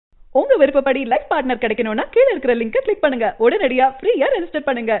உங்க விருப்பப்படி life partner கிடைக்கணும்னா கீழ இருக்கிற லிங்கை கிளிக் பண்ணுங்க. உடனடியா ஃப்ரீயா ரெஜிஸ்டர்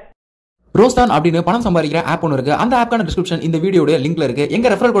பண்ணுங்க. ரோஸ்தான் அப்படின்னு பணம் சம்பாதிக்கிற ஆப் ஒன்று இருக்கு. அந்த ஆப்கான டிஸ்கிரிப்ஷன் இந்த வீடியோட லிங்க்ல இருக்கு. எங்க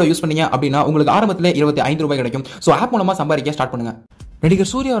ரெஃபரல் கோட் யூஸ் பண்ணீங்க அப்படின்னா உங்களுக்கு ஆரம்பத்துல 25 ரூபாய் கிடைக்கும். சோ ஆப் மூலமா சம்பாதிக்க ஸ்டார்ட் பண்ணுங்க. நடிகர்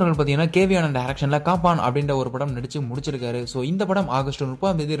சூர்யா அவர்கள் பார்த்தீங்கன்னா கேவி ஆனந்த் டைரக்ஷன்ல காப்பான் அப்படின்ற ஒரு படம் நடிச்சு முடிச்சிருக்காரு. ஸோ இந்த படம் ஆகஸ்ட்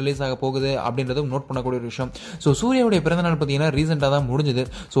 30 ரிலீஸ் ஆக போகுது அப்படின்றதும் நோட் பண்ணக்கூடிய ஒரு விஷயம். ஸோ சூர்யாவுடைய பிறந்தநாள் பார்த்தீங்கன்னா ரீசெண்டாக தான் முடிஞ்சது.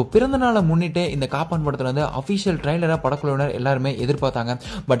 ஸோ பிறந்தநாளை முன்னிட்டு இந்த காப்பான் படத்தில் வந்து அஃபிஷியல் ட்ரைலரை படக்குழுவினர் எல்லாருமே எதிர்பார்த்தாங்க.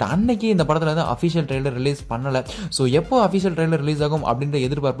 பட் அன்னைக்கு இந்த படத்தில் வந்து அஃபிஷியல் ட்ரைலர் ரிலீஸ் பண்ணல. ஸோ எப்போ அஃபிஷியல் ட்ரைலர் ரிலீஸ் ஆகும் அப்படின்ற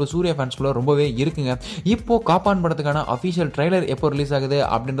எதிர்பார்ப்பு சூர்யா ஃபேன்ஸ்குள்ள ரொம்பவே இருக்குங்க. இப்போ காப்பான் படத்துக்கான அஃபிஷியல் ட்ரைலர் எப்போ ரிலீஸ் ஆகுது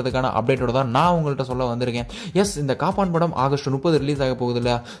அப்படின்றதுக்கான அப்டேட்டோட தான் நான் உங்கள்கிட்ட சொல்ல வந்திருக்கேன். எஸ், இந்த காப்பான் படம் ஆகஸ்ட் 30 ரிலீஸ் ஆக போகுது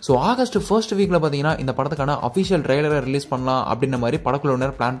இல்ல. ஸோ ஆகஸ்ட் ஃபர்ஸ்ட் வீக்ல பார்த்தீங்கன்னா இந்த படத்துக்கான அஃபிஷியல் ட்ரைலரை ரிலீஸ் பண்ணலாம் அப்படின்ற மாதிரி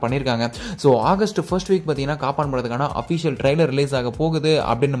படக்குழுவினர் பிளான் பண்ணியிருக்காங்க. ஸோ ஆகஸ்ட் ஃபர்ஸ்ட் வீக் பார்த்தீங்கன்னா காப்பான் படத்துக்கான அஃபிஷியல் ட்ரைலர் ரிலீஸ் ஆக போகுது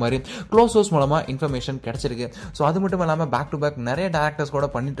அப்படின்ற மாதிரி க்ளோஸ் சோர்ஸ் மூலமா இன்ஃபர்மேஷன் கிடைச்சிருக்கு. ஸோ அது மட்டும் இல்லாமல் பேக் டு பேக் நிறைய டேரக்டர்ஸ் கூட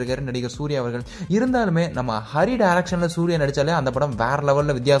பண்ணிட்டு இருக்காரு நடிகர் சூர்யா அவர்கள். இருந்தாலுமே நம்ம ஹரி டைரக்ஷன்ல சூர்யா நடிச்சாலே அந்த படம் வேற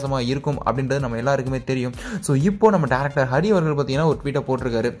லெவலில் வித்தியாசமா இருக்கும் அப்படின்றது நம்ம எல்லாருக்குமே தெரியும். ஸோ இப்போ நம்ம டேரக்டர் ஹரி அவர்கள் பார்த்தீங்கன்னா ஒரு ட்வீட்டை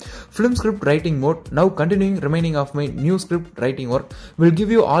போட்டிருக்காரு. Film script writing mode now continuing remaining of my new script writing work will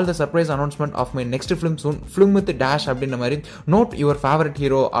give you all the surprise announcement of my next film soon film with dash அப்படின்ற மாதிரி note your favorite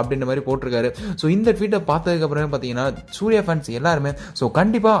hero அப்படின்ற மாதிரி போட்டிருக்காரு. So இந்த ட்வீட்டை பார்த்ததுக்கு அப்புறமே பார்த்தீங்கன்னா Surya fans எல்லாருமே ஸோ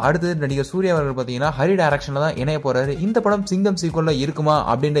கண்டிப்பா அடுத்து நடிகர் சூர்யா அவர்கள் பார்த்தீங்கன்னா ஹரி டைரக்ஷன்ல தான் இணைய போறாரு. இந்த படம் சிங்கம் சீக்வல்ல இருக்குமா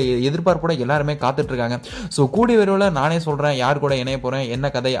அப்படின்ற எதிர்பார்ப்போட எல்லாருமே காத்துட்டு இருக்காங்க. ஸோ கூடிய விரைவில் நானே சொல்றேன் யார் கூட இணைய போறேன்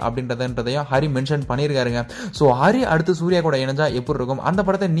என்ன கதை அப்படின்றதையும் ஹரி மென்ஷன் பண்ணியிருக்காருங்க. ஸோ ஹரி அடுத்து சூர்யா கூட இணைஞ்சா எப்படி இருக்கும், அந்த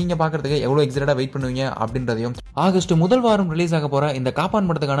படத்தை நீங்க பாக்குறதுக்கு எவ்வளவு எக்ஸைட்டடா வெயிட் பண்ணுவீங்க அப்படின்றதையும் ஆகஸ்ட் முதல் வாரம் ரிலீஸ் ஆக போற இந்த காப்பான்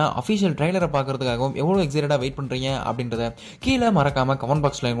படத்துக்கான அஃபிஷியல் ட்ரைலரை பார்க்கறதுக்காகவும் எவ்வளவு எக்ஸைட்டடா வெயிட் பண்றீங்க அப்படின்றத கீழே மறக்காம கமெண்ட்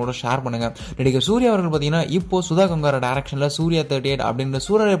பாக்ஸ்ல கூட ஷேர் பண்ணுங்க. நடிகர் சூர்யா அவர்கள் பார்த்தீங்கன்னா இப்போ சுதா கொங்காரா டைரக்ஷன்ல சூர்யா 38 அப்படின்ற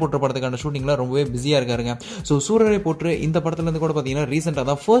சூரரை போற்று படத்துக்கான ஷூட்டிங்ல ரொம்பவே பிஸியா இருக்காருங்க. ஸோ சூரரை போற்று இந்த படத்துல இருந்து கூட பார்த்தீங்கன்னா ரீசெண்டா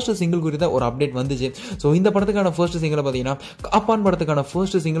தான் ஃபர்ஸ்ட் சிங்கிள் குறித்த ஒரு அப்டேட் வந்துச்சு. ஸோ இந்த படத்துக்கான ஃபர்ஸ்ட் சிங்கிள் பார்த்தீங்கன்னா காப்பான் படத்துக்கான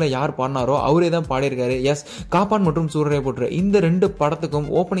ஃபர்ஸ்ட் சிங்கிளை யார் பாடினாரோ அவரே தான் பாடியிருக்காரு. எஸ், காப்பான் மற்றும் சூரரை போற்று இந்த ரெண்டு படத்துக்கும்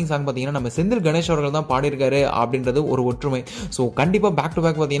ஓப்பனிங் சாங் பார்த்தீங்கன்னா நம்ம செந்தில் கணேஷ் அவர்கள் தான் பாடியிருக்காரு அப்படின்றது ஒரு ஒற்றுமை. ஸோ கண்டிப்பா பேக் டு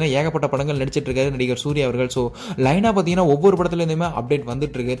பேக் பார்த்தீங்கன்னா ஏகப்பட்ட படங்கள் நடிச்சிட்டு இருக்காரு நடிகர் சூர்யா அவர்கள். ஸோ லைனா பார்த்தீங்கன்னா ஒவ்வொரு படத்துல இருந்துமே அப்டேட்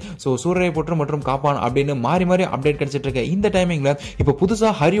வந்துட்டு இருக்கு. ஸோ சூரரை போற்று மற்றும் காப்பான் அப்படின்னு மாறி மாறி அப்டேட் கிடைச்சிட்டு இருக்கு. இந்த டைமிங்ல இப்போ புதுசா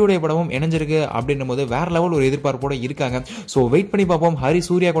ஹரியோடைய படமும் இணைஞ்சிருக்கு அப்படின்னும் போது வேற லெவல் ஒரு எதிர்பார்ப்போட இருக்காங்க. ஸோ வெயிட் பண்ணி பார்ப்போம் ஹரி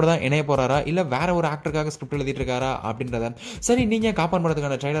சூர்யா கூட தான் இணைய போறாரா இல்ல வேற ஒரு ஆக்டருக்காக ஸ்கிரிப்ட் எழுதிட்டு இருக்காரா அப்படின்றத. சரி, நீங்க காப்பான்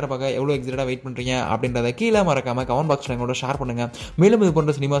படத்துக்கான ட்ரைலரை பார்க்க எவ்வளவு எக்ஸைட்டடா வெயிட் பண்றீங்க அப்படின்றத கீழே மறக்காம கமெண்ட் பாக்ஸ்ல எங்களோட ஷேர் பண்ணுங்க. மேலும் இது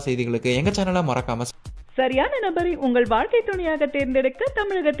போன்ற சினிமா செய்திகளுக்கு எங்க சேனலை மறக்காம சரியான நபரை உங்கள் வாழ்க்கை துணையாக தேர்ந்தெடுக்க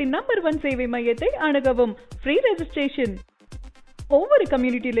தமிழகத்தின் நம்பர் 1 சேவை மையத்தை அணுகவும். Free registration. ஒவ்வொரு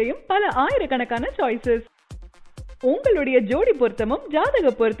கம்யூனிட்டிலையும் பல ஆயிரக்கணக்கான சாய்ஸஸ். உங்களுடைய ஜோடி பொருத்தமும்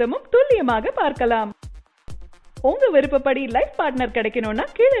ஜாதக பொருத்தமும் துல்லியமாக பார்க்கலாம். உங்க விருப்பப்படி லைஃப் பார்ட்னர் கிடைக்கணும்னா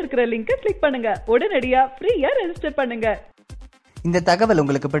கீழ இருக்கிற லிங்கை கிளிக் பண்ணுங்க. உடனடியா ஃப்ரீயா ரெஜிஸ்டர் பண்ணுங்க. இந்த தகவல்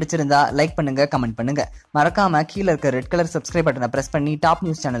உங்களுக்கு பிடிச்சிருந்தா லைக் பண்ணுங்க, கமெண்ட் பண்ணுங்க. மறக்காம கீழே இருக்க ரெட் கலர் சப்ஸ்கிரைப் பட்டனை பிரஸ் பண்ணி டாப்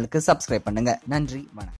நியூஸ் சேனலுக்கு சப்ஸ்கிரைப் பண்ணுங்க. நன்றி, வணக்கம்.